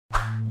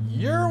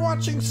You're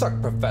watching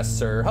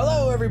SuckProfessor.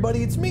 Hello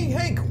everybody, it's me,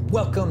 Hank.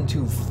 Welcome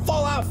to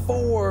Fallout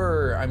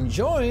 4. I'm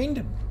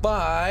joined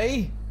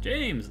by...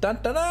 James. Dun,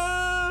 dun,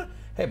 dun.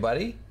 Hey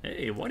buddy.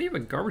 Hey, why do you have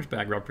a garbage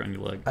bag wrapped around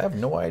your leg? I have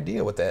no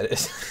idea what that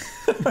is.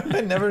 I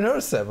never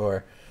noticed that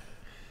before.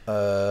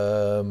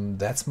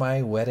 That's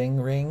my wedding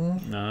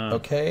ring.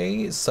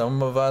 Okay,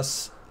 some of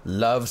us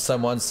love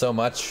someone so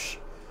much.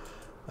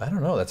 I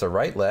don't know, that's a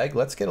right leg.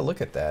 Let's get a look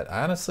at that.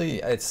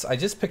 Honestly, I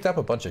just picked up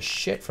a bunch of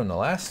shit from the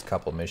last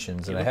couple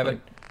missions and I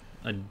haven't...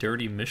 Like a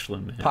dirty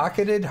Michelin man.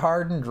 Pocketed,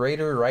 hardened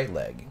Raider right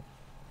leg.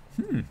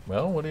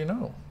 Well, what do you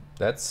know?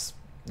 That's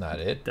not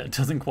it. That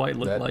doesn't quite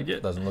look like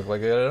it. Doesn't look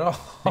like it at all.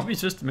 Maybe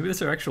it's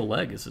their actual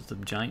leg. It's just a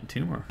giant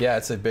tumor. Yeah,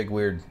 it's a big,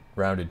 weird,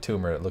 rounded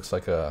tumor. It looks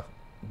like a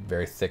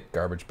very thick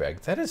garbage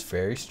bag. That is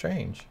very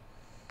strange.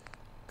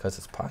 Because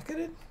it's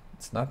pocketed?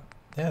 It's not...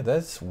 Yeah,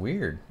 that's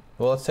weird.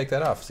 Well, let's take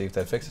that off, see if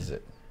that fixes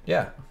it.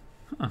 Yeah.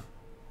 Huh.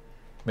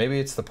 Maybe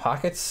it's the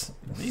pockets.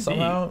 Maybe.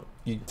 Somehow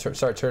you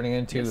start turning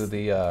into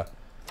the...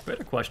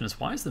 Better question is,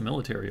 why is the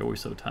military always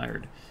so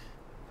tired?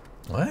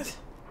 What?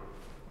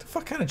 The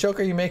fuck kind of joke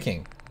are you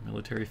making?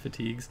 Military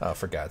fatigues. Oh,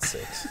 for God's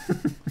sakes.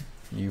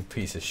 You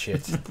piece of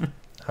shit.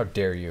 How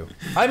dare you?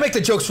 I make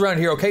the jokes around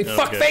here, okay?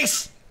 Fuck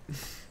face!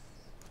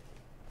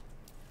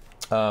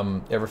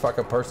 Ever fuck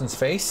a person's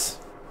face?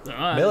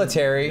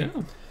 Military. Yeah.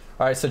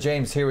 All right, so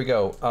James, here we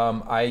go.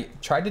 I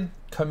tried to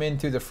come in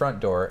through the front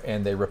door,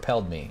 and they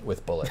repelled me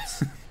with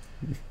bullets.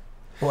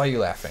 Why are you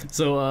laughing?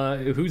 So,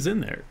 who's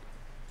in there?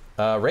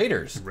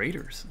 Raiders.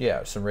 Raiders?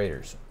 Yeah, some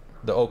Raiders.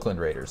 The Oakland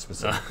Raiders,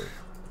 specifically.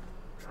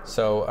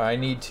 So I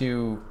need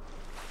to...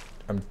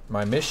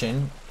 my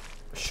mission,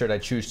 should I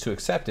choose to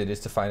accept it, is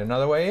to find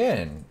another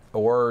way in.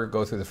 Or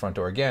go through the front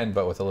door again,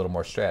 but with a little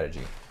more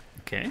strategy.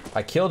 Okay.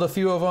 I killed a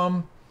few of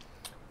them,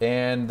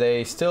 and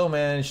they still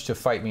managed to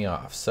fight me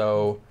off.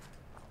 So...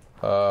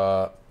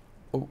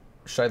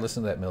 should I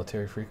listen to that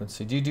military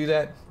frequency? Do you do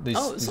that?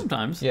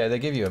 Sometimes. Yeah, they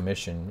give you a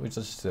mission. We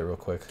just do it real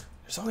quick.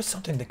 There's always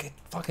something to get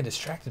fucking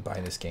distracted by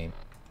in this game.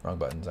 Wrong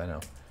buttons, I know.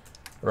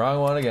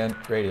 Wrong one again.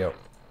 Radio.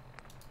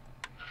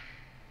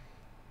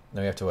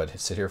 Now you have to what?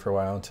 Sit here for a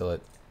while until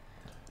it...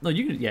 No,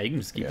 you can. Yeah, you can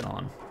just keep it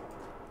on.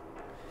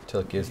 Until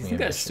it gives me a think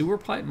that mission. sewer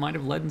pipe might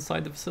have led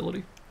inside the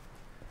facility?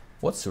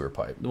 What sewer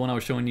pipe? The one I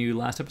was showing you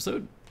last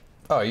episode?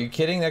 Oh, are you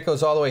kidding? That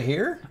goes all the way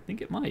here? I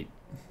think it might.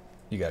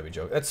 You gotta be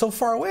joking. That's so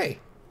far away.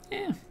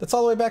 Yeah. That's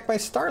all the way back by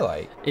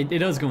Starlight. It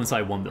does go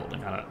inside one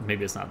building.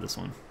 Maybe it's not this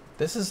one.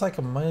 This is like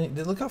a money...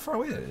 Look how far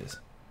away that is.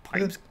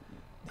 Pipes.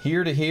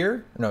 Here to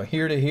here? No,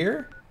 here to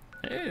here?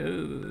 Hey,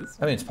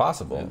 I mean, it's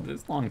possible.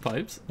 It's long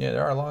pipes. Yeah,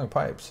 there are long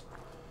pipes.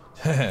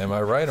 Am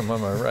I right? Am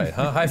I right?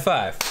 Huh? High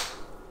five.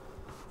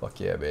 Fuck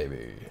yeah,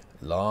 baby.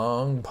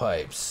 Long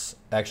pipes.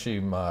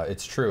 Actually,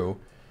 it's true.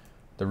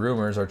 The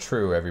rumors are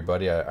true,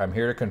 everybody. I'm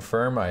here to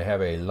confirm I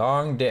have a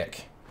long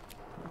dick.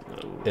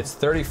 It's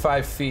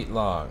 35 feet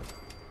long.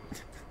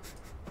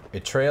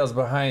 It trails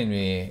behind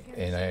me,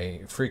 and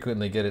I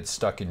frequently get it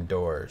stuck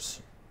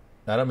indoors.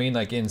 I don't mean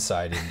like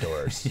inside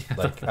indoors,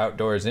 like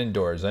outdoors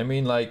indoors. I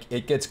mean like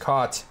it gets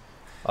caught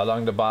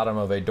along the bottom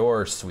of a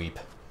door sweep.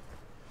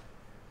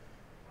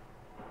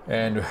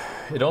 And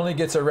it only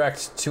gets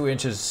erect 2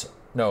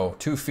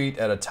 feet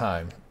at a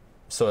time.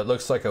 So it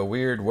looks like a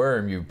weird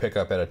worm you pick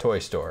up at a toy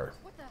store.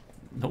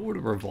 What would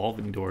a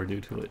revolving door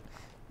do to it?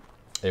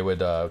 It would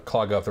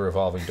clog up the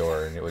revolving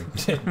door, and it would,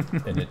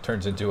 and it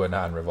turns into a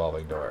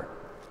non-revolving door.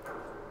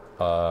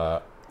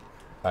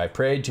 I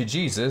prayed to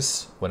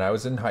Jesus when I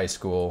was in high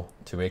school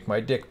to make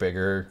my dick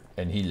bigger,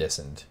 and he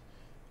listened.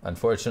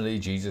 Unfortunately,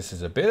 Jesus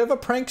is a bit of a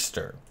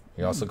prankster.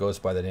 He also goes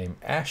by the name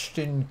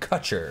Ashton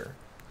Kutcher,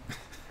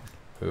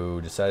 who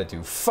decided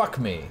to fuck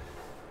me.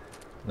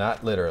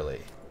 Not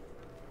literally.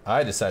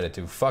 I decided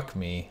to fuck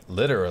me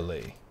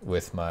literally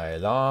with my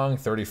long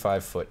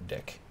 35-foot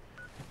dick.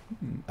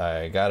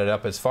 I got it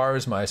up as far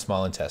as my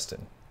small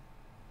intestine,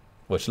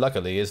 which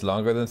luckily is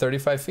longer than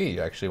 35 feet,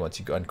 actually, once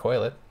you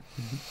uncoil it.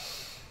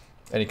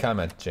 Any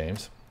comment,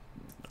 James?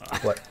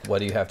 What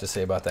do you have to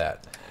say about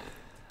that?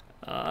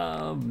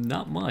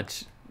 Not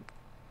much.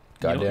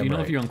 Goddamn you know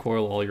right. If you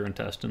uncoil all your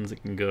intestines,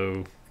 it can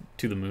go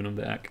to the moon and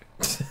back.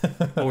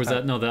 Or was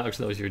that... No, that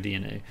was your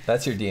DNA.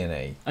 That's your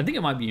DNA. I think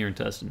it might be your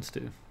intestines,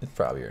 too. It's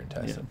probably your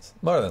intestines. Yeah.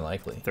 More than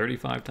likely.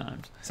 35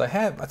 times. So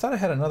I thought I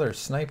had another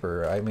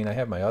sniper. I mean, I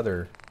have my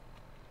other...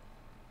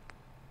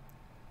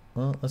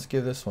 Well, let's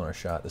give this one a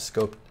shot. The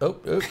scope... Oh.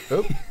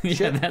 Yeah,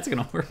 Shit. That's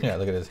going to work. Yeah,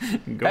 look at this.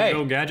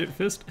 Go, gadget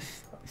fist.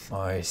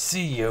 I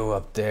see you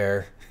up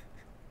there.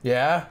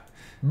 Yeah?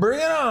 Bring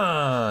it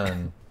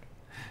on!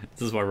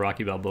 This is why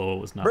Rocky Balboa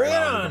was not Bring it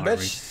allowed on,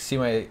 bitch! See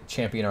my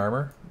champion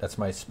armor? That's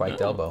my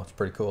spiked elbow. It's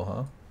pretty cool,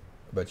 huh?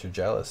 I bet you're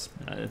jealous.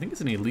 I think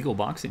it's an illegal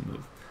boxing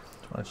move.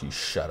 Why don't you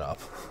shut up?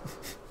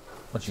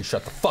 Why don't you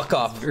shut the fuck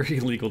up? It's very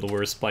illegal to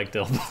wear spiked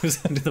elbows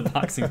into the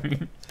boxing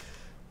ring.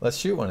 Let's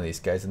shoot one of these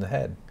guys in the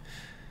head.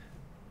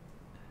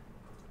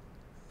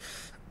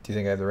 Do you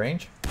think I have the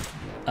range?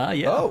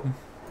 Yeah. Oh!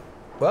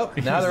 Well,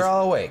 now they're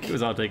all awake. He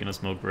was out taking a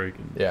smoke break.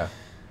 And... Yeah.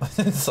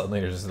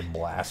 Suddenly there's just a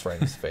blast right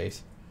in his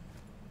face.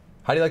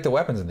 How do you like the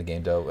weapons in the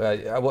game, though?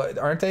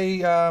 Aren't they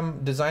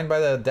designed by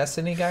the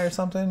Destiny guy or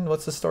something?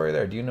 What's the story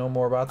there? Do you know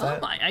more about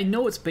that? I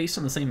know it's based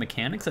on the same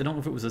mechanics. I don't know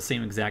if it was the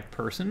same exact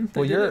person.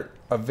 Well, you're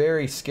a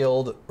very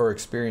skilled or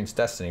experienced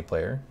Destiny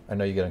player. I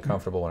know you get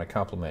uncomfortable when I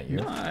compliment you.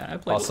 No, I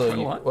play also, quite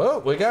a lot. Whoa,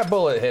 we got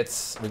bullet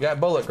hits. We got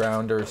bullet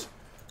grounders.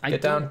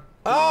 Get down.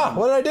 Ah,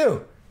 what did I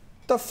do?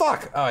 The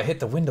fuck? Oh, I hit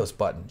the Windows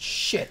button.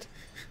 Shit.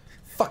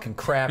 Fucking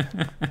crap.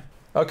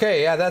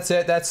 Okay, yeah, that's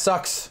it. That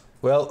sucks.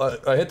 Well,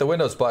 I hit the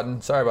Windows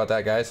button. Sorry about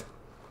that, guys.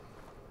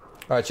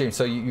 All right, James,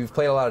 so you've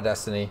played a lot of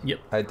Destiny. Yep.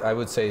 I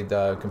would say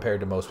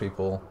compared to most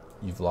people,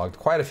 you've logged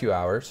quite a few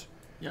hours.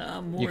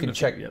 Yeah, more you can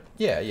check. Yep.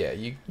 Yeah,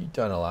 you've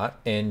done a lot.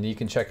 And you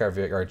can check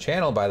our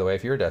channel, by the way,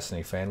 if you're a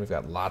Destiny fan. We've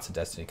got lots of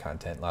Destiny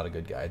content, a lot of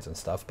good guides and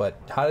stuff.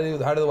 But how do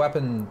the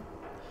weapon...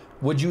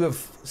 Would you have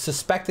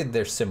suspected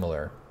they're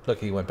similar? Look,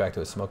 he went back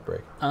to a smoke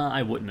break.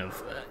 I wouldn't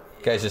have.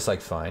 Guy's just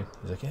like, fine.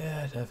 He's like,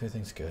 yeah,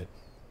 everything's good.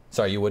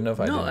 Sorry, you wouldn't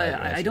have? No,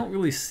 I don't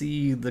really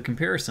see the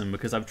comparison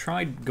because I've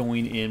tried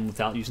going in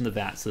without using the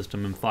VAT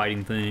system and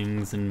fighting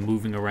things and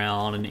moving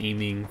around and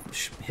aiming,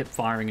 hip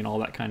firing and all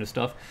that kind of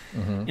stuff.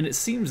 Mm-hmm. And it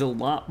seems a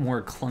lot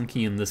more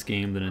clunky in this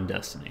game than in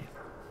Destiny.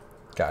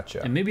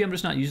 Gotcha. And maybe I'm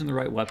just not using the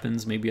right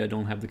weapons. Maybe I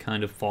don't have the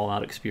kind of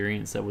Fallout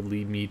experience that would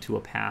lead me to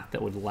a path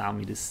that would allow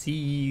me to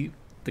see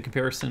the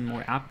comparison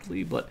more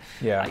aptly. But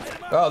yeah.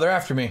 Oh, they're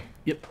after me.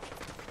 Yep.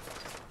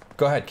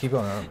 Go ahead, keep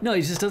going on. No,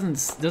 he just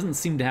doesn't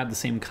seem to have the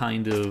same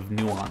kind of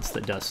nuance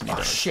that Destiny does.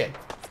 Oh shit!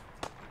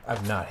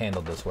 I've not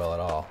handled this well at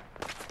all.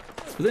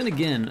 But then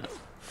again,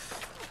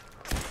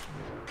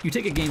 you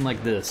take a game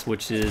like this,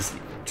 which is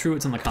true,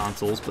 it's on the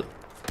consoles, but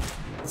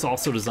it's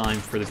also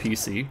designed for the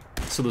PC,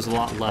 so there's a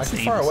lot less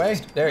aim far away.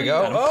 assist. There you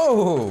go.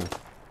 Oh.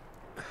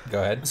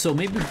 Go ahead. So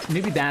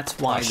maybe that's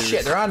why. Oh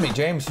shit! They're on me,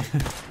 James.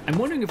 I'm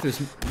wondering if there's,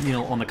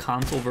 on the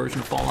console version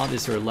of Fallout,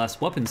 is there less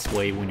weapon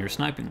sway when you're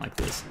sniping like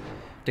this,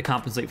 to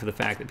compensate for the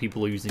fact that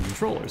people are using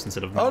controllers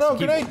instead of mouse and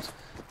keyboards.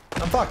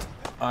 I'm fucked.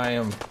 I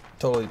am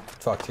totally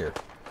fucked here.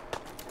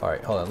 All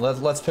right, hold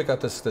on. Let's pick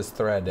up this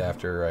thread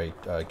after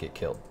I get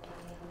killed.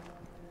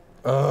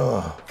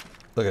 Oh,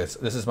 look at this.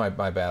 This is my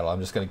battle.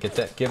 I'm just gonna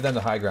give them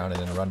the high ground,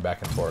 and then run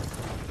back and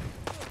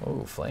forth.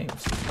 Oh,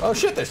 flames. Oh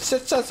shit! There's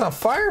sets on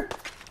fire.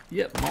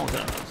 Yep,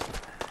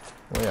 Molotovs.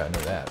 Well, yeah, I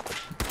know that.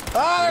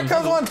 Ah, there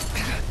comes one.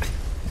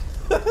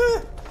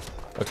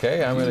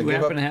 Okay, I'm gonna give up. Do you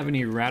happen to have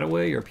any RAD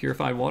or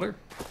purified water?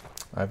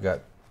 I've got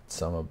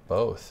some of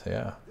both,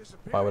 yeah.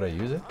 Why would I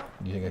use it?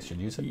 Do you think I should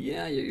use it?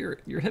 Yeah, your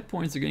hit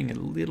points are getting a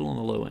little on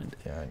the low end.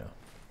 Yeah, I know.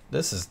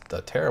 This is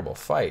a terrible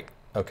fight.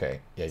 Okay,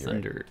 yeah, you're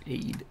under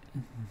aid.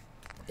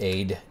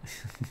 Aid.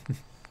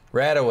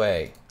 RAD.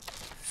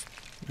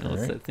 No,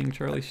 it's that thing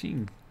Charlie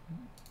Sheen.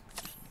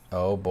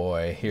 Oh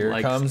boy,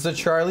 here comes the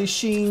Charlie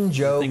Sheen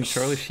joke. The thing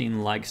Charlie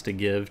Sheen likes to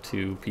give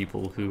to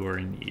people who are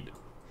in need.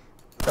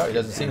 Oh, he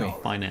doesn't see me.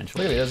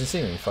 Financially. Look, he doesn't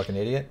see me, you fucking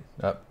idiot.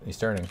 Oh, he's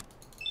turning.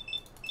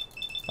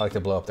 I like to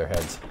blow up their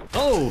heads.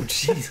 Oh,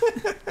 jeez.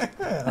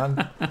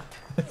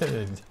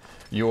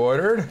 You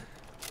ordered?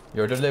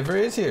 Your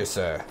delivery is here,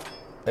 sir.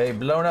 A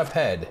blown up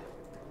head.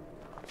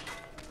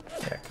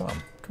 Yeah,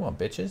 come on,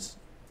 bitches.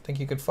 Think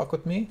you could fuck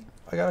with me?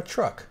 I got a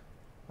truck.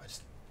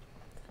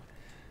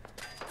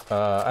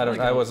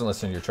 I wasn't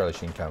listening to your Charlie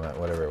Sheen comment,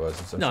 whatever it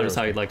was. No, that's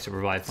how he likes to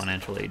provide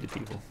financial aid to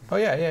people. Oh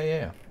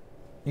yeah.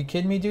 You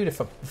kidding me, dude?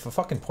 If a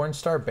fucking porn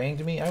star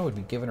banged me, I would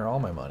be giving her all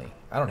my money.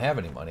 I don't have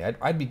any money.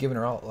 I'd be giving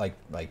her all like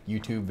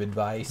YouTube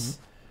advice.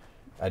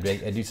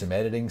 Mm-hmm. I'd do some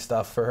editing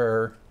stuff for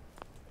her.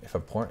 If a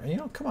porn,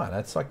 come on,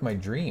 that's like my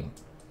dream.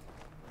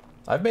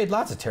 I've made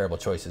lots of terrible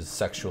choices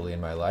sexually in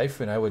my life,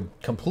 and I would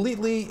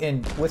completely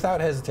and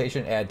without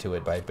hesitation add to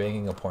it by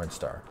banging a porn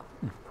star.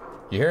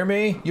 You hear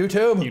me,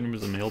 YouTube? You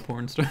as a male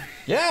porn star?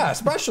 Yeah,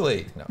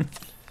 especially. No.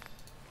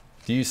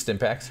 Do you use stim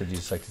packs, or do you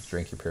just like to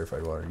drink your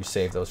purified water? You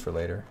save those for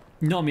later?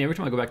 No, I mean, every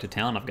time I go back to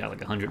town, I've got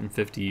like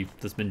 150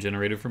 that's been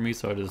generated for me,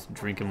 so I just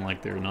drink them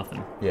like they're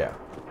nothing. Yeah.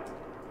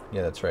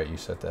 Yeah, that's right. You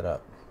set that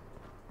up.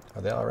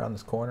 Are they all around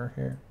this corner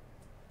here?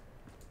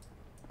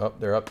 Oh,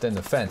 they're up in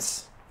the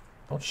fence.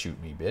 Don't shoot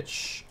me,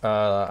 bitch.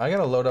 I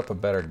gotta load up a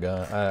better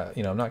gun.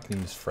 I'm not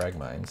gonna use frag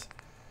mines.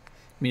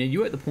 I mean, are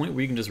you at the point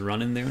where you can just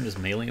run in there and just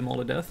melee them all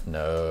to death?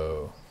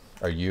 No.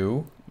 Are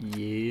you?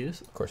 Yes.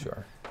 Of course you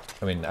are.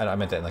 I mean, I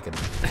meant that in like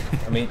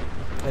a... I mean,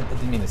 I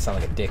didn't mean to sound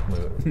like a dick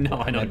move.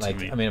 No, I know what you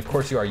mean. I mean, of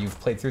course you are. You've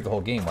played through the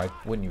whole game. Why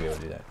wouldn't you be able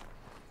to do that?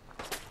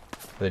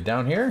 Are they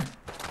down here?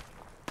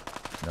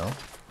 No?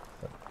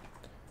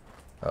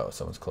 Oh,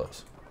 someone's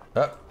close.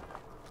 Oh.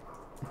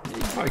 Yeah,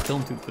 you can probably kill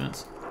him through the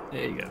fence.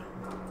 There you go.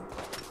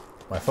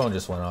 My phone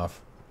just went off.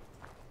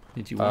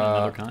 Did you win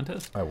another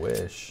contest? I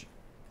wish.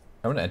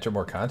 I'm gonna enter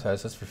more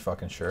contests, that's for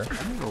fucking sure.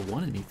 I never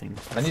won anything.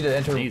 I need to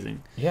enter.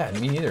 Amazing. Yeah,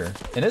 me neither.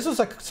 And this was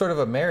like sort of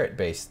a merit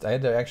based. I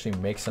had to actually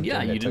make something. Yeah,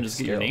 that you didn't just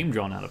get your name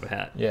drawn out of a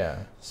hat. Yeah,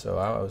 so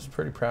I was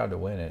pretty proud to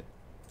win it.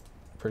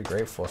 Pretty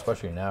grateful,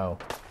 especially now.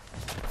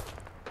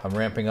 I'm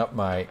ramping up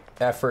my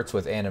efforts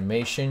with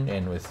animation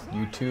and with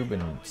YouTube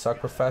and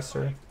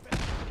SuckProfessor.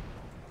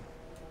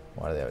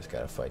 Why do they always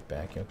gotta fight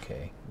back?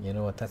 Okay, you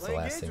know what? That's the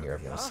last thing you're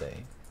ever gonna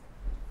say.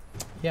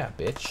 Yeah,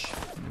 bitch.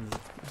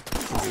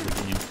 This is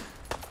the game.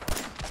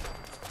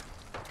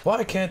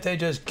 Why can't they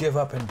just give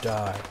up and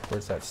die?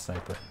 Where's that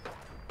sniper?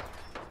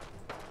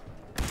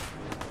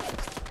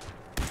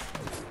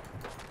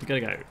 You got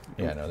a guy.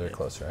 Yeah, no, they're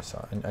closer. I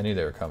saw. I knew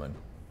they were coming.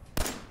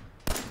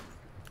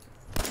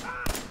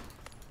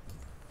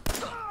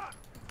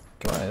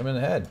 Come on, hit him in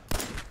the head.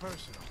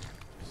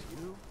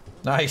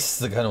 Nice,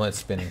 the gun went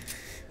spinning.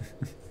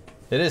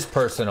 It is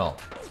personal,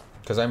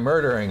 because I'm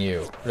murdering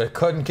you. It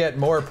couldn't get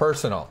more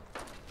personal.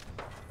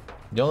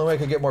 The only way it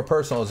could get more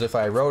personal is if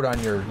I wrote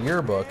on your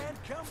yearbook,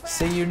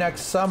 see you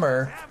next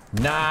summer,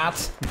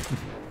 not.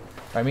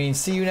 I mean,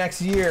 see you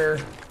next year,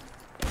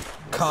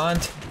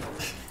 cunt.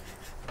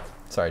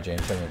 Sorry,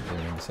 James, I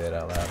didn't mean to say it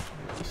out loud.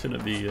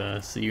 Shouldn't it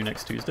be see you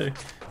next Tuesday?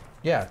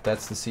 Yeah,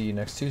 that's the see you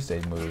next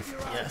Tuesday move.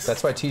 Yes.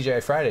 That's why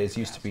TGI Fridays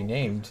used to be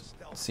named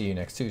see you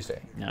next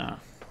Tuesday. Yeah.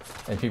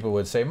 And people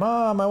would say,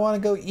 Mom, I want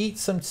to go eat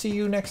some see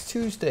you next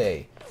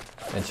Tuesday.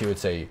 And she would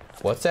say,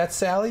 what's that,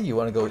 Sally? You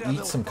want to go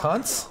eat some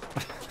cunts?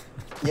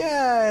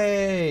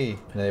 Yay!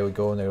 And they would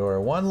go and they would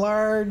order 1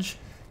 large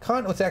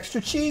cunt with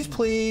extra cheese,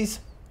 please.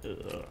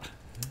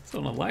 So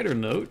on a lighter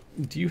note,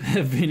 do you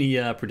have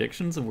any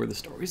predictions of where the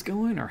story's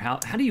going, or how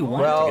do you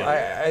want it to go?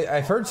 Well,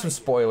 I've heard some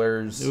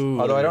spoilers,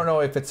 although I don't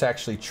know if it's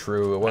actually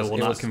true. I will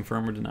not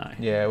confirm or deny.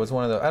 Yeah, it was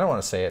one of the. I don't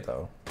want to say it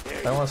though.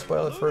 I don't want to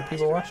spoil it for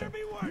people watching.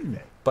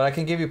 But I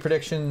can give you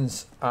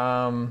predictions.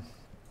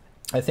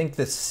 I think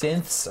the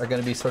synths are going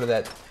to be sort of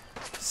that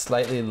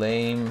slightly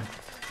lame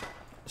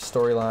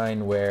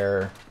storyline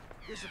where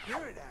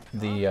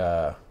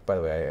the. By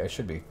the way, I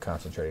should be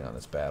concentrating on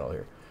this battle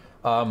here.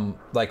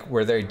 Like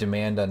where they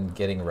demand on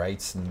getting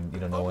rights, and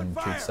no one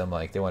treats them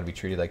like they want to be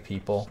treated like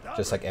people,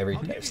 just like every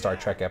Star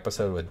Trek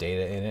episode with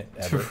Data in it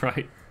ever.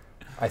 Right.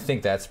 I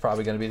think that's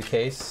probably going to be the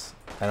case.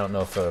 I don't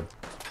know if a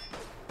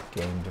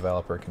game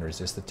developer can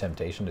resist the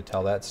temptation to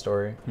tell that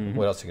story.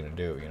 What else are you going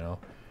to do,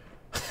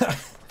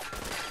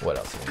 What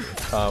else are you going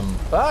to do?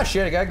 Ah,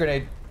 shit, I got a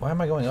grenade. Why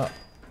am I going up?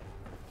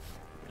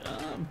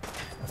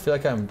 I feel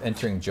like I'm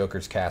entering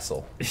Joker's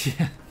castle.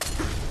 Yeah.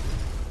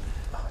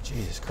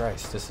 Jesus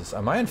Christ, this is...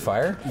 Am I on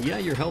fire? Yeah,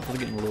 your health is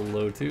getting a little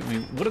low, too. I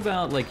mean, what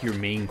about, like, your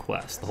main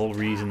quest? The whole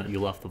reason that you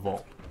left the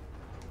vault?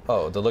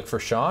 Oh, to look for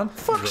Sean?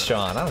 Fuck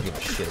Sean, I don't give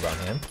a shit about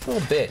him.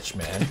 Little bitch,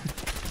 man.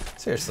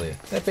 Seriously,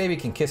 that baby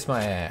can kiss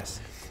my ass.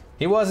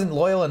 He wasn't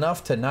loyal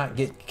enough to not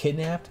get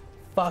kidnapped?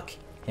 Fuck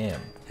him.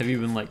 Have you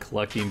been, like,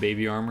 collecting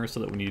baby armor so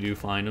that when you do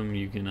find him,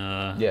 you can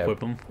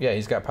equip him? Yeah,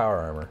 he's got power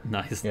armor.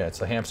 Nice. Yeah, it's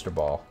a hamster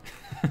ball.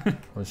 I'm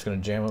just gonna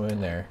jam him in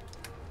there.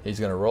 He's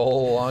gonna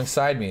roll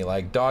alongside me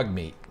like dog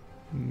meat.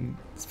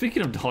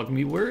 Speaking of dog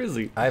meat, where is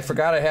he? I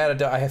forgot I had a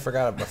dog. I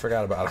forgot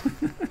about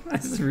him. I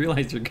just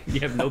realized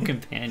you have no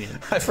companion.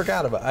 I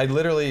forgot about. I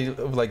literally,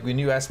 like, when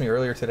you asked me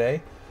earlier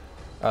today,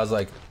 I was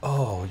like,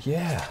 oh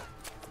yeah,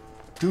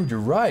 dude, you're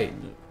right.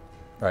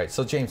 All right,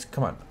 so James,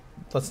 come on,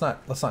 let's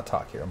not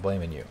talk here. I'm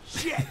blaming you.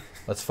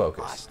 Let's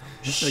focus.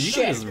 No, you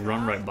can just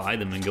run right by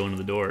them and go into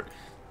the door.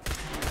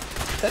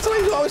 That's what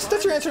you always.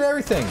 That's your answer to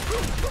everything.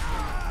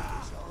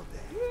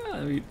 Yeah, I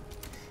mean,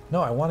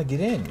 no, I want to get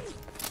in.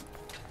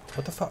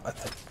 What the fuck?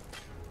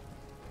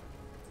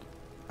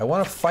 I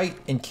want to fight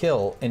and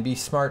kill and be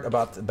smart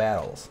about the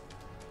battles.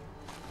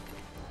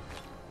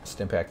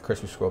 Stimpack,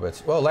 crispy squirrel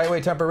bits. Whoa,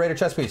 lightweight temper raider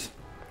chest piece.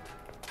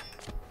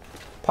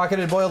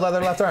 Pocketed boiled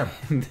leather left arm.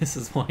 This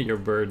is why you're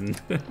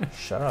burdened.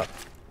 Shut up.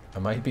 I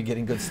might be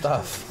getting good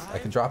stuff. I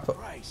can drop it.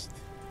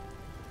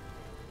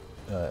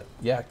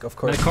 Yeah, of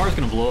course. My car's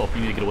gonna blow up.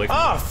 You need to get away from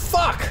Oh,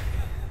 fuck!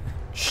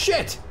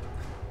 Shit!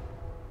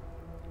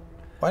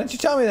 Why didn't you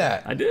tell me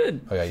that? I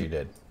did. Oh, yeah, you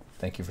did.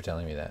 Thank you for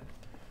telling me that.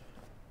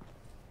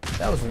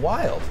 That was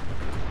wild.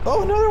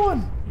 Oh, another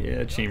one!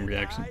 Yeah, chain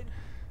reaction.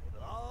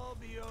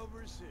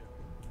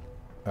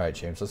 Alright,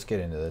 James, let's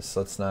get into this.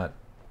 Let's not...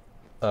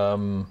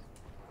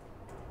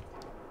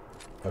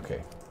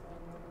 Okay.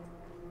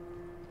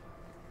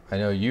 I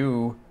know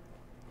you,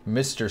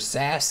 Mr.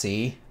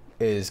 Sassy,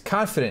 is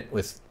confident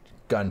with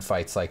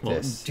gunfights like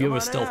this. Do you have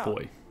a stealth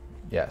boy?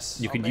 Yes.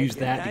 You could use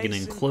that to get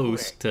in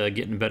close to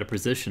get in better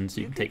position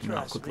so you can take them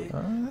out quickly.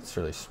 Oh, that's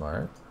really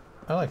smart.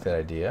 I like that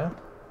idea.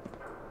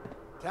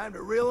 Time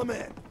to reel them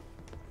in.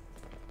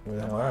 Where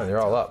the hell are they? They're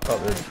all up. Oh,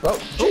 there's... Oh,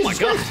 oh my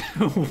god!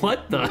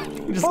 What the?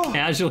 Just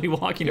casually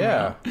walking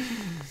around.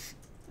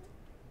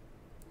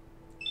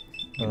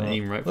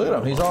 Aim right look at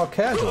him. He's all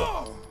casual.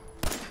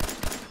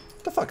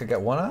 What the fuck? I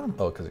got one on him?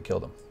 Oh, because it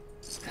killed him.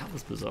 That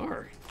was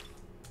bizarre.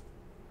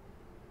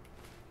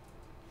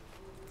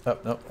 Oh,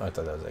 no. I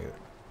thought that was like...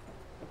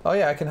 Oh,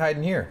 yeah, I can hide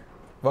in here.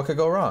 What could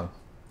go wrong?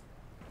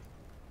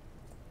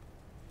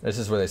 This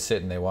is where they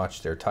sit and they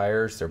watch their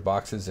tires, their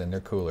boxes, and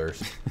their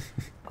coolers.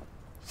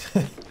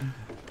 Do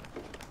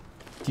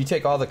you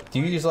take all the... Do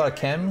you use a lot of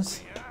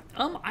chems?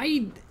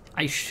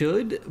 I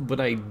should,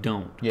 but I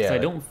don't. Yeah.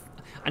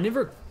 I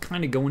never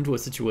kind of go into a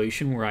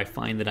situation where I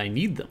find that I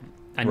need them.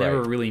 I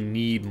never really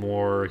need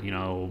more,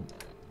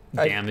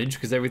 damage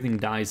because everything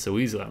dies so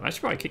easily. I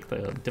should probably kick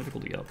the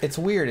difficulty up. It's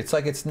weird. It's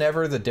like it's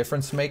never the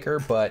difference maker,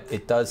 but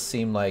it does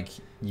seem like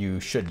you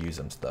should use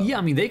them still. Yeah,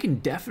 I mean, they can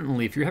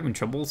definitely, if you're having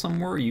trouble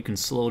somewhere, you can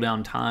slow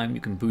down time,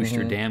 you can boost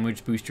your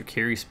damage, boost your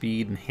carry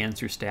speed,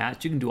 enhance your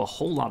stats. You can do a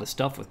whole lot of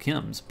stuff with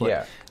chems, but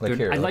yeah, like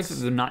here, I like that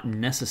they're not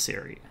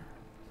necessary.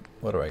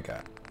 What do I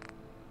got?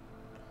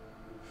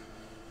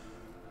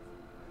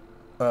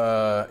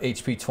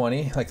 HP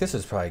 20. Like this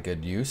is probably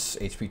good use.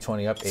 HP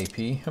 20 up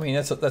AP. I mean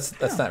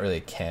that's not really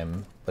a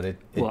chem, but it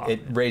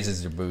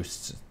raises your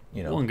boosts.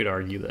 You know. One could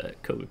argue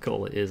that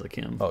Coca-Cola is a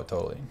chem. Oh,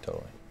 totally.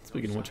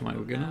 Speaking of which, we're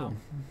gonna know.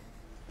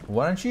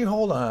 Why don't you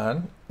hold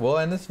on? We'll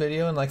end this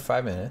video in like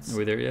 5 minutes. Are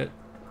we there yet?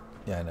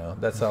 Yeah, I know.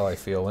 That's how I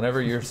feel.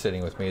 Whenever you're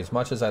sitting with me, as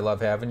much as I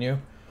love having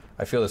you,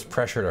 I feel this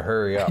pressure to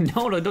hurry up.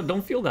 No,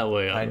 don't feel that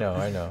way. I know.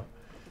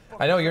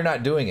 I know you're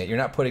not doing it. You're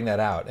not putting that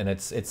out, and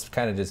it's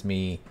kind of just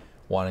me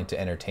wanting to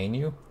entertain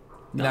you.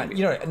 No,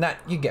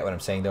 You get what I'm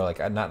saying though.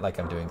 Like not like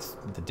I'm doing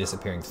the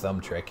disappearing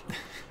thumb trick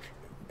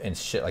and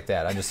shit like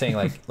that. I'm just saying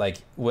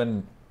like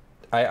when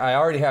I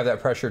already have that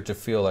pressure to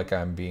feel like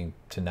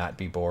to not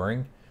be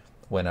boring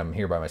when I'm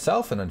here by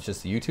myself and it's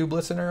just the YouTube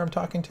listener I'm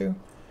talking to.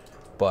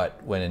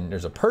 But when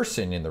there's a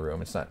person in the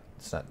room, it's not.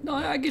 No,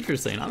 I get what you're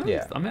saying.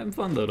 I'm having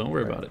fun though. Don't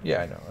worry about it.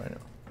 Yeah, I know.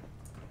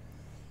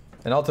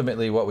 And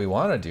ultimately, what we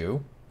want to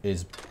do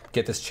is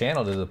get this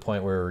channel to the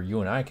point where you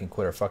and I can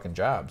quit our fucking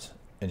jobs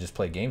and just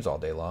play games all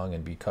day long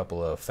and be a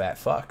couple of fat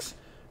fucks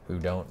who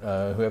have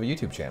a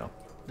YouTube channel.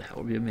 That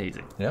would be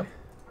amazing. Yep.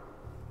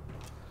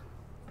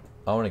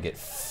 I want to get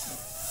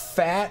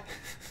fat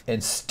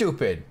and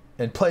stupid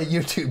and play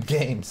YouTube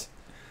games.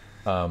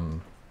 That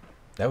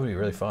would be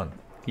really fun.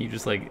 Can you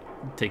just like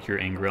take your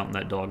anger out in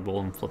that dog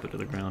bowl and flip it to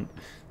the ground?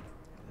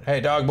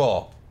 Hey, dog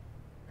bowl.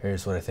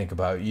 Here's what I think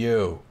about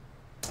you.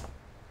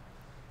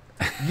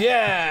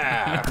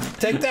 Yeah!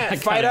 Take that,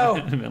 Fido!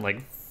 And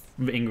like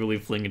angrily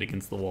fling it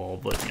against the wall,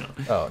 but you know.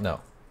 Oh, no.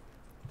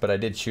 But I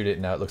did shoot it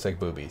and now it looks like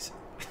boobies.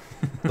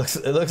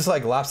 It looks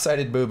like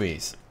lopsided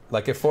boobies.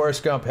 Like if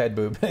Forrest Gump had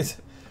boobies.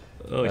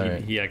 Oh,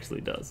 he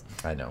actually does.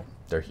 I know.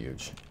 They're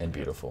huge and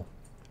beautiful.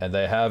 And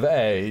they have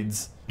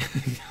AIDS.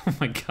 Oh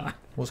my god.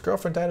 Well, his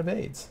girlfriend died of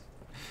AIDS.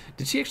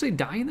 Did she actually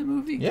die in the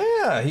movie?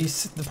 Yeah,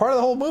 part of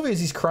the whole movie is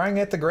he's crying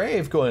at the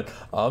grave going,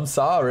 I'm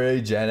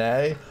sorry,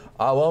 Jenny.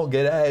 I won't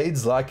get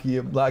AIDS like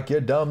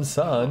your dumb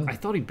son. I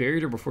thought he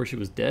buried her before she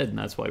was dead, and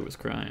that's why he was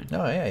crying.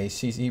 Oh yeah,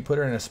 he put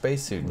her in a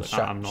spacesuit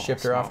and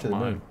shipped her off to the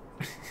moon.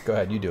 Go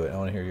ahead, you do it. I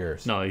want to hear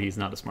yours. No, he's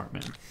not a smart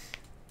man.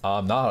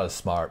 I'm not a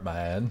smart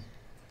man.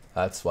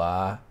 That's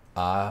why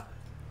I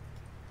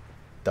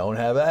don't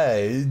have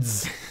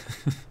AIDS.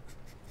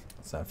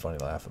 It's not funny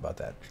to laugh about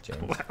that,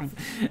 James. Wow.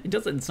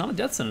 It's not a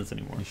death sentence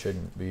anymore. You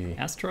shouldn't be.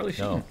 Ask Charlie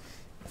Sheen. No,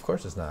 of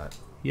course it's not.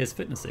 He has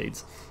fitness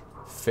aids.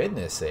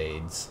 Fitness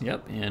aids?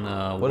 Yep, and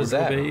what is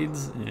that?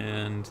 aids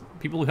and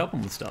people who help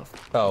him with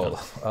stuff. Oh,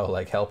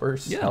 like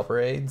helpers? Yeah. Helper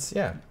aids?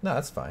 Yeah, no,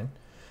 that's fine.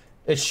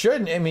 It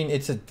shouldn't. I mean,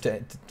 it's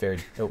very.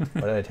 Oh,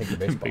 why did I take the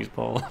baseball?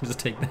 Baseball. Just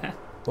take that.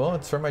 Well,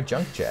 it's for my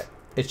junk jet.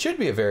 It should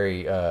be a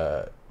very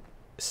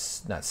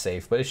not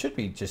safe, but it should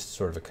be just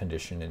sort of a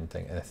condition and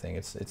thing.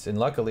 And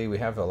luckily we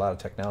have a lot of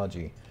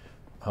technology.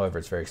 However,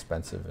 it's very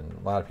expensive, and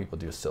a lot of people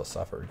do still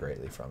suffer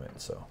greatly from it.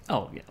 So.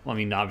 Oh yeah, well, I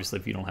mean, obviously,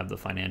 if you don't have the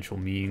financial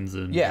means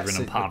and you're an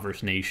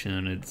impoverished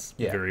nation, it's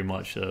very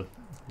much a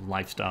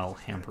lifestyle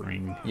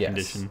hampering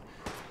condition.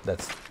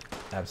 That's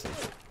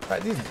absolutely true.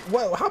 Right, dude,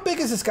 how big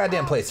is this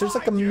goddamn place? There's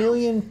like a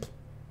million.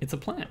 It's a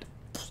plant.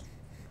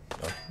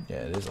 Oh, yeah,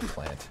 it is a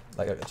plant.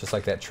 Just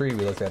like that tree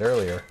we looked at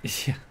earlier.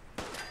 Yeah.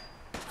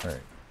 All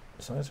right.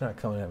 As long as they're not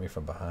coming at me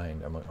from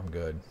behind, I'm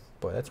good.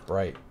 Boy, that's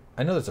bright.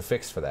 I know there's a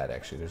fix for that,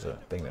 actually. There's a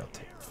thing that'll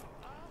take.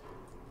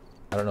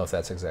 I don't know if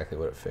that's exactly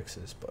what it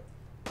fixes, but.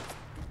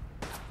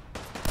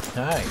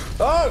 Hi.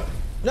 Oh!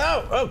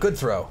 No! Oh, good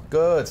throw.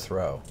 Good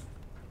throw.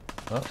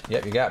 Oh,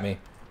 yep, you got me.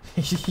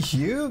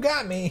 You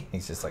got me.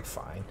 He's just like,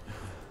 fine.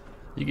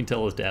 You can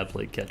tell his dad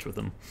played catch with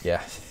him.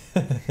 Yeah.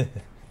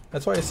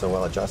 That's why he's so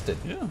well adjusted.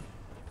 Yeah.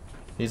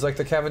 He's like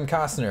the Kevin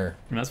Costner.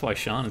 And that's why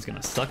Sean is going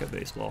to suck at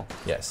baseball.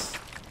 Yes.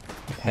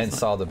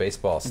 Hence all the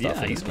baseball stuff.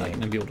 Yeah, he's not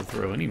going to be able to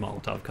throw any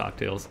Molotov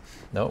cocktails.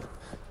 Nope.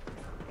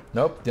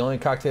 Nope. The only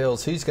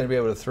cocktails he's going to be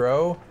able to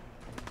throw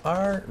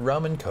are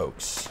rum and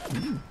cokes.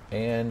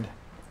 And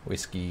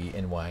whiskey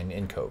and wine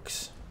and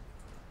cokes.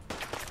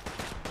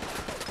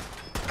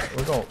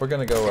 We're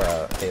gonna go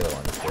Halo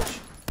on this bitch.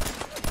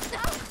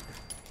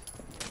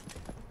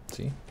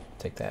 See?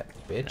 Take that,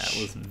 bitch.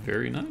 That was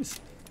very nice.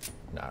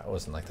 Nah, it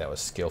wasn't like that was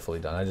skillfully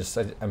done.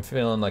 I'm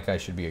feeling like I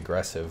should be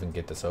aggressive and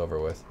get this over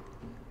with.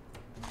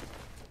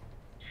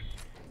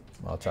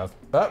 Molotov.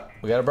 Oh,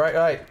 we got a bright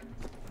light.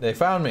 They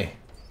found me.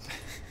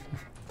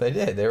 They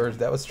did.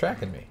 That was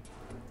tracking me.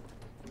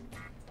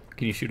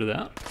 Can you shoot it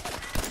out?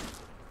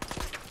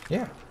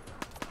 Yeah.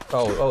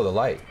 Oh, the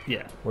light.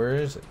 Yeah. Where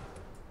is it?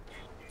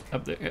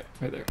 Up there. Yeah,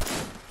 right there.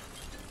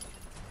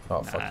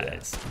 Oh, fuck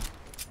yes.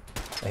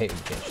 I hate when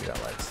you can't shoot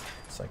out lights.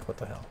 It's like, what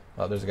the hell?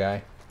 Oh, there's a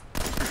guy.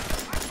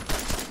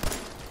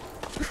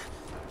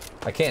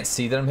 I can't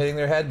see that I'm hitting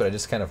their head, but I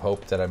just kind of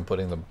hope that I'm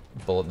putting the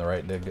bullet in the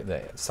right,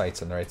 the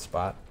sights in the right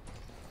spot.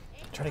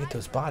 Try to get to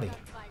his body.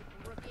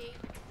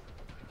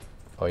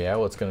 Oh yeah,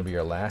 well it's gonna be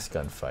your last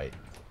gunfight.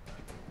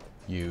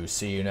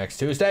 See you next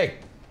Tuesday.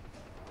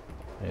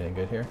 Anything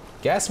good here?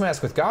 Gas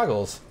mask with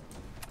goggles.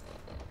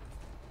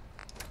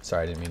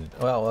 Sorry, I didn't mean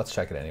to. Well, let's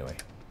check it anyway.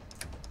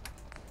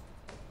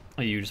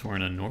 Are you just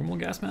wearing a normal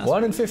gas mask?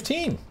 1 in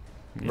 15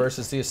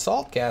 versus the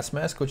assault gas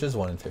mask, which is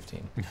 1 in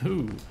 15.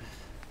 Ooh.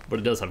 But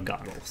it does have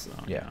goggles, so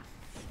Yeah.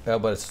 Well,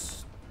 but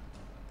it's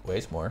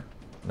weighs more.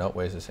 No, it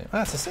weighs the same.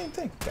 Ah, it's the same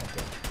thing. God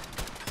damn.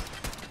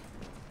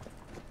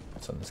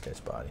 What's on this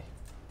guy's body?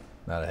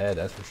 Not a head,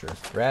 that's for sure.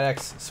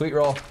 Rad-X, sweet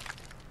roll.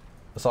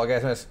 Assault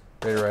gas mask,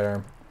 greater right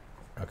arm.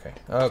 Okay,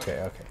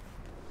 okay.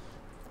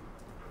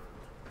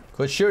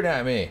 Quit shooting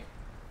at me.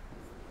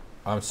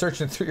 I'm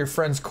searching through your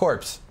friend's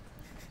corpse.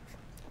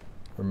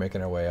 We're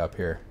making our way up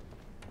here.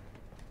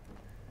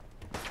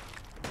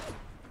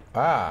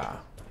 Ah.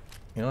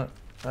 You know what?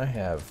 I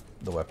have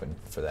the weapon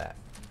for that.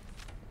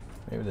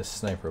 Maybe the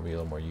sniper will be a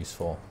little more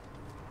useful.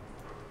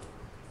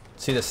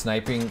 See the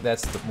sniping?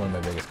 That's one of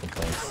my biggest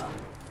complaints.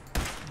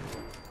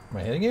 Am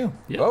I hitting you?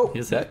 Yep, oh,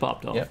 his head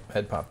popped off. Yep,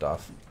 head popped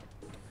off.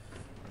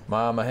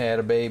 Mama had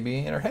a baby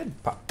and her head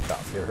popped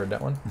off. You ever heard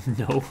that one?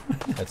 No.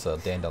 That's a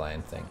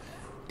dandelion thing.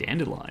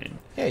 Dandelion?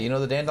 Yeah, you know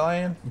the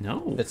dandelion?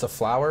 No. It's a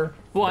flower.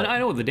 Well, I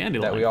know what the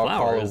dandelion that we all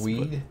flower call a is,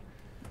 weed.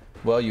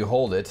 Well, you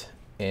hold it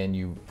and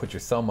you put your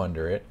thumb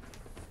under it,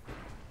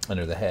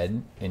 under the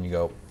head, and you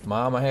go,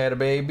 Mama had a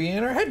baby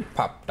and her head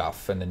popped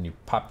off, and then you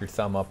pop your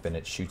thumb up and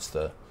it shoots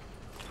the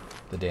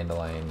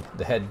dandelion.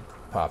 The head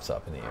pops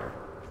up in the air.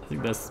 I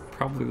think that's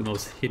probably the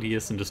most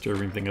hideous and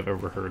disturbing thing I've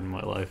ever heard in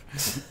my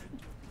life.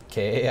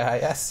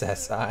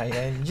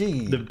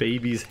 K-I-S-S-I-N-G. The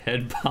baby's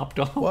head popped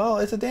off. Well,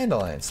 it's a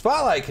dandelion.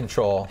 Spotlight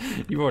control.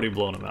 You've already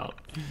blown him out.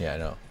 Yeah, I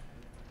know.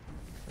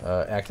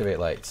 Activate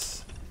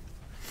lights.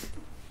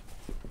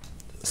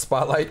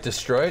 Spotlight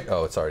destroyed?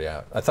 Oh, it's already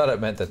out. I thought it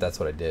meant that that's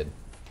what I did.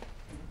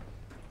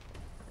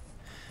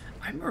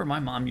 I remember my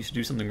mom used to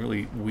do something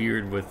really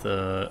weird with,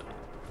 I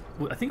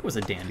think it was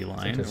a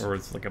dandelion, or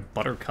it's like a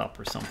buttercup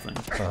or something.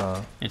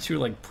 And she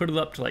would like put it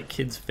up to like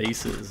kids'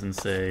 faces and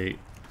say,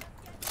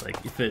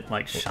 like, if it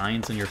like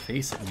shines in your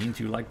face, it means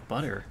you like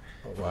butter.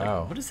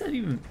 Wow. Like, what does that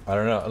even? I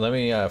don't know. Let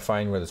me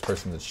find where this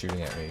person that's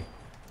shooting at me.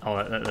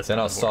 Oh, that's. Then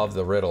I'll solve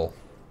the riddle.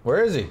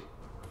 Where is he?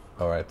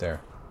 Oh, right there.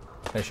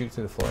 Can I shoot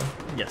through the floor?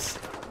 Yes.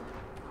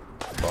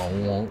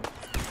 Boom.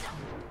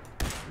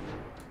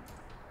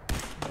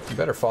 You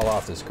better fall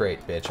off this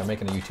crate, bitch. I'm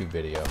making a YouTube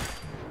video.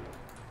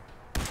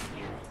 I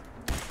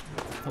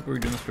thought we were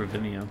doing this for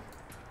Vimeo.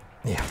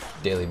 Yeah,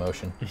 Daily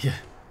Motion. Yeah.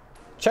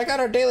 Check out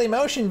our Daily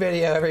Motion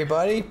video,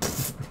 everybody.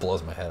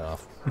 Blows my head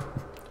off.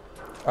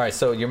 All right,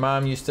 so your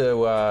mom used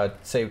to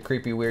say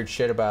creepy, weird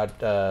shit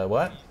about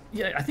what?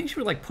 Yeah, I think she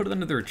would like put it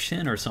under their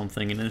chin or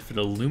something, and if it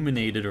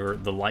illuminated or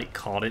the light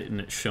caught it and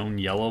it shone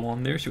yellow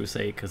on there, she would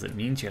say, "Because it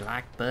means you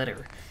like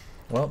butter."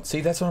 Well, see,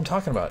 that's what I'm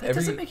talking about. That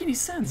doesn't make any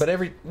sense. But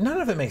none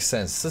of it makes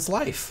sense. It's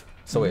life.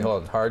 So wait,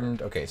 hold on.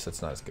 Hardened. Okay, so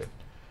it's not as good.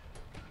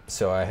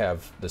 So I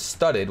have the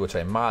studded, which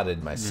I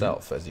modded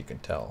myself, as you can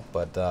tell.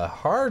 But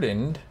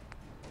hardened,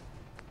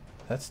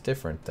 that's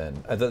different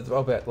than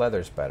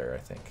leather's better, I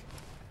think.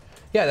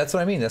 Yeah, that's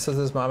what I mean. That's what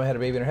this mama had a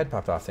baby and her head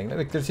popped off thing.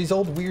 Like, there's these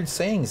old weird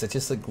sayings that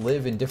just like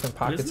live in different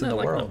pockets in the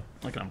world.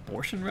 Like an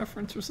abortion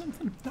reference or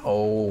something?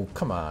 Oh,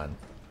 come on.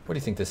 What do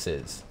you think this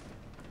is?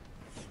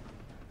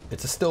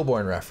 It's a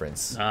stillborn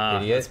reference,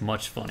 idiot. That's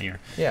much funnier.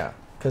 Yeah,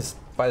 because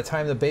by the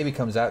time the baby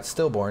comes out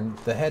stillborn,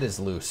 the head is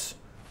loose.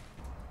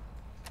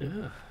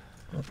 Ugh.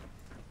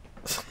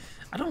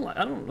 I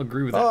don't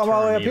agree with that. Oh, I'm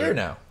all the way up either. here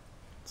now.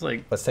 It's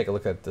like, let's take a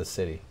look at the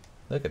city.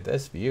 Look at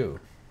this view.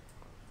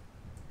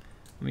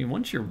 I mean,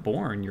 once you're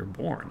born, you're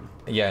born.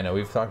 Yeah, I know.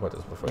 We've talked about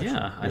this before.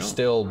 Yeah, you're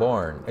still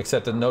born,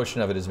 except the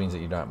notion of it means that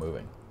you're not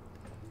moving.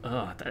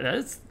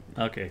 That's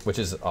okay. Which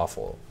is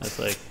awful. That's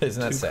like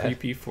isn't that too sad?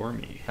 creepy for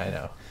me. I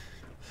know.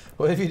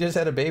 What if you just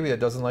had a baby that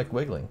doesn't like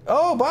wiggling?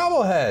 Oh,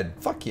 bobblehead!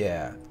 Fuck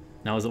yeah!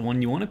 Now, is it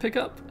one you want to pick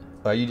up?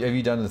 Have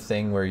you done the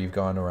thing where you've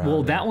gone around?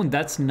 Well, that one,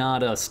 that's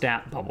not a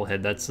stat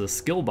bobblehead. That's a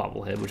skill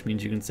bobblehead, which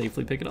means you can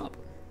safely pick it up.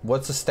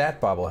 What's a stat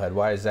bobblehead?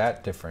 Why is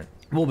that different?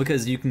 Well,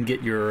 because you can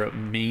get your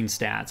main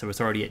stats. So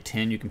it's already at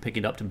 10, you can pick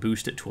it up to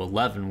boost it to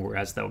 11,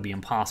 whereas that would be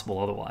impossible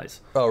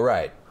otherwise. Oh,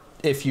 right.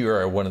 If you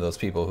are one of those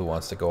people who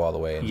wants to go all the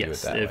way and do it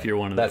that way. Yes, if you're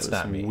one of those those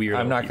not me. weirdo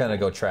I'm not going to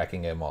go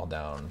tracking them all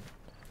down.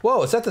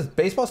 Whoa, is that the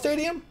baseball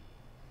stadium?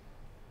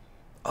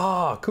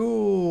 Oh,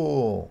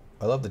 cool.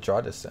 I love the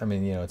draw distance. I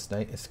mean, you know, it's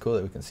nice. It's cool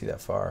that we can see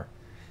that far.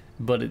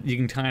 But you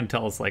can kind of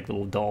tell it's like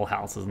little doll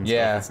houses and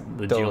stuff. It's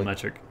the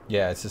geometric.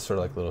 Yeah, it's just sort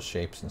of like little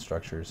shapes and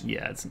structures.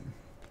 Yeah, it's...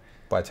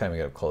 By the time we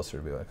get up closer,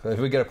 it'll be like... If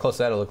we get up close to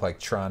that, it'll look like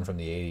Tron from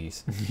the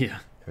 80s. Yeah.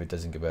 If it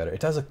doesn't get better. It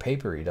does look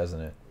papery,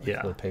 doesn't it? Like yeah.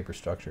 little paper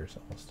structures,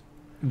 almost.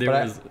 There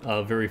was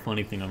a very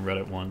funny thing on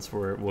Reddit once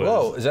where it was...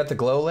 Whoa, is that the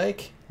glow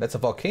lake? That's a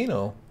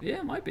volcano. Yeah,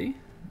 it might be.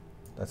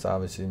 That's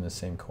obviously in the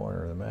same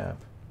corner of the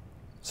map.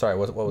 Sorry,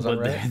 what was on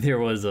But Reddit? there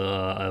was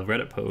a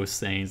Reddit post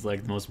saying it's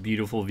like the most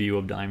beautiful view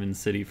of Diamond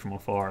City from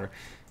afar.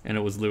 And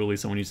it was literally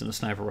someone using a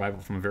sniper rifle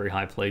from a very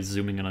high place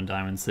zooming in on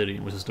Diamond City.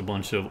 It was just a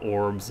bunch of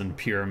orbs and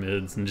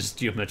pyramids and just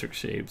geometric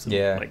shapes. And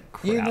Yeah. like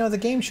crap. You know, the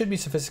game should be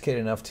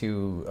sophisticated enough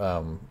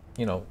to,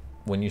 you know,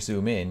 when you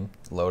zoom in,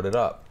 load it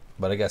up.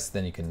 But I guess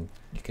then you can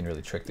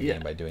really trick the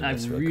game by doing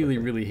this. I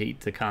really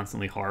hate to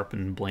constantly harp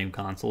and blame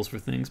consoles for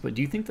things, but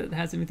do you think that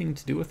has anything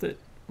to do with it?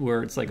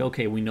 Where it's like,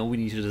 okay, we know we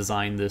need to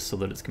design this so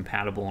that it's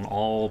compatible on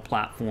all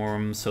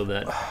platforms, so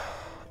that...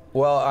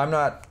 Well, I'm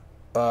not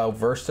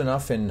versed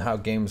enough in how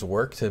games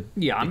work to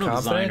Yeah, I'm be no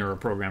confident. designer or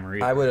programmer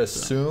either. I would so.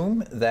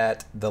 assume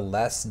that the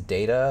less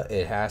data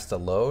it has to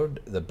load,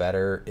 the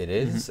better it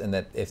is, and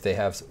that if they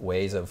have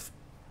ways of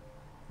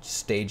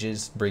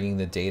stages bringing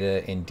the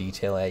data in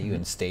detail at you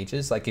in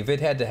stages, like if it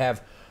had to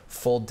have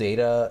full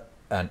data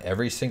on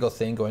every single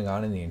thing going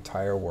on in the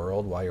entire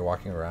world while you're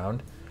walking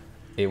around,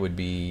 it would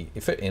be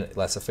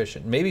less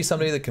efficient. Maybe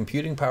someday the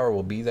computing power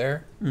will be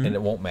there and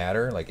it won't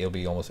matter, like it'll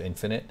be almost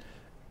infinite.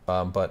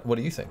 But what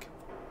do you think?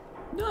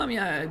 No, I mean,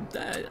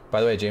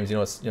 By the way, James, you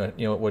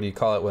know what do you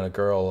call it when a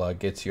girl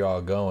gets you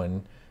all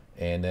going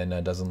and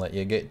then doesn't let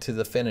you get to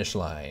the finish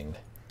line?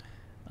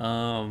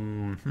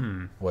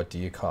 What do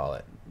you call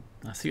it?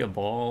 I see a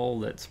ball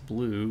that's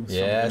blue. So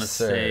Yes, I'm gonna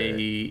sir. say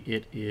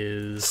it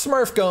is.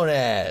 Smurf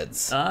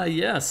gonads.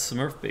 Yes,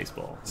 Smurf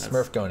baseball.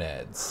 Smurf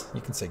gonads. You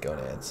can say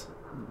gonads.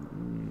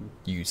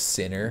 You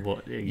sinner.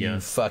 Well, You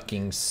yes.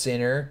 fucking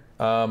sinner.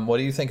 What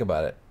do you think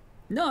about it?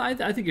 No, I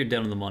think you're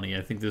down on the money.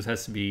 I think this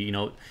has to be, you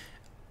know,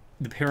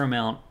 the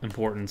paramount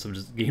importance of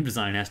just game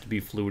design has to be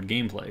fluid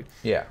gameplay,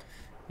 Yeah.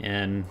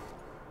 and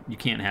you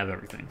can't have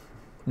everything.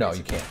 No,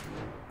 you can't.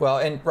 Well,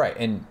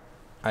 and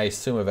I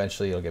assume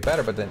eventually it'll get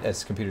better, but then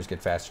as computers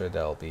get faster,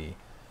 they'll be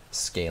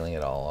scaling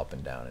it all up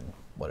and down and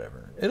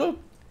whatever. It'll,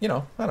 you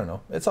know, I don't know.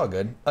 It's all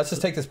good. Let's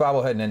just take this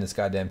bobblehead and end this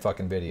goddamn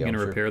fucking video. You're I'm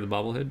gonna sure- repair the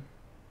bobblehead?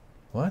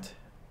 What?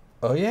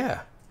 Oh,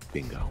 yeah.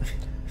 Bingo.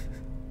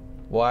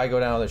 Why go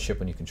down with a ship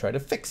when you can try to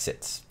fix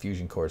it?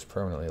 Fusion cores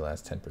permanently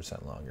last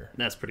 10% longer.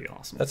 That's pretty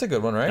awesome. That's a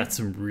good one, right? That's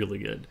really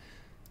good.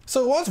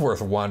 So it was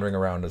worth wandering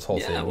around this whole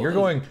Yeah, thing. it You're was.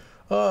 going,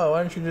 oh,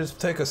 why don't you just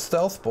take a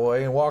stealth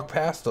boy and walk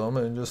past them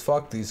and just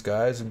fuck these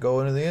guys and go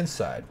into the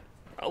inside?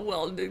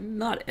 Well,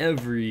 not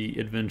every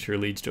adventure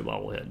leads to a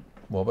bobblehead.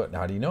 Well, but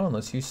how do you know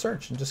unless you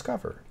search and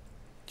discover?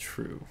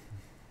 True.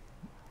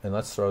 And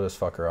let's throw this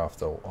fucker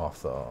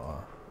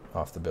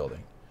off the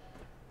building.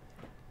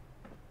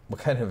 What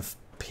kind of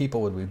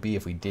people would we be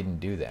if we didn't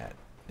do that?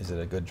 Is it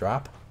a good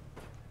drop?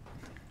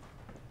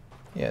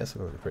 Yeah, this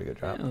was a pretty good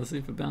drop. Yeah, let's see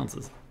if it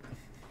bounces.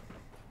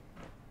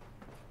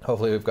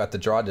 Hopefully we've got the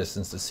draw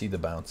distance to see the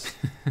bounce.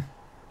 All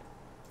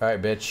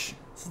right, bitch.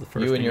 This is the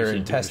first You and thing your should do,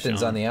 intestines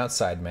Sean. on the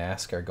outside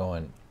mask are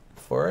going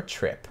for a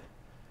trip.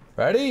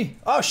 Ready?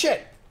 Oh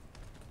shit!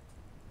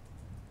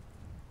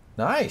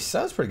 Nice.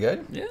 That was pretty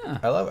good. Yeah.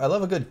 I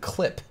love a good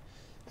clip.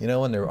 You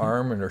know, when their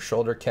arm and their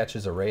shoulder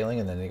catches a railing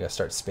and then they gotta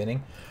start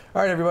spinning.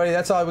 All right, everybody,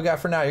 that's all we got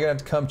for now. You're gonna have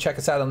to come check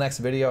us out on the next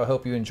video. I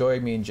hope you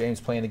enjoyed me and James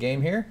playing the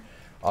game here.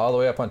 All the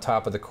way up on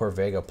top of the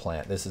Corvega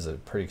plant. This is a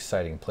pretty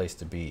exciting place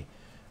to be.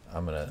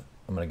 I'm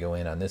gonna go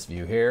in on this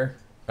view here.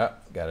 Oh,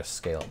 gotta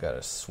scale,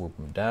 gotta swoop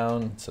them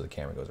down so the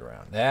camera goes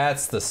around.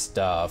 That's the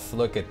stuff.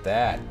 Look at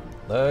that.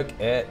 Look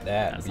at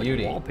that. That's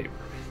Beauty. like wallpaper.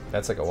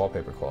 That's like a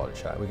wallpaper quality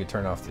shot. We could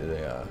turn off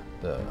the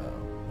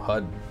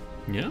HUD.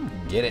 Yeah.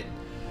 Get it.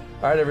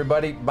 All right,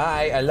 everybody.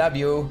 Bye. I love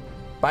you.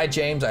 Bye,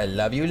 James. I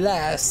love you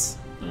less.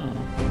 Oh.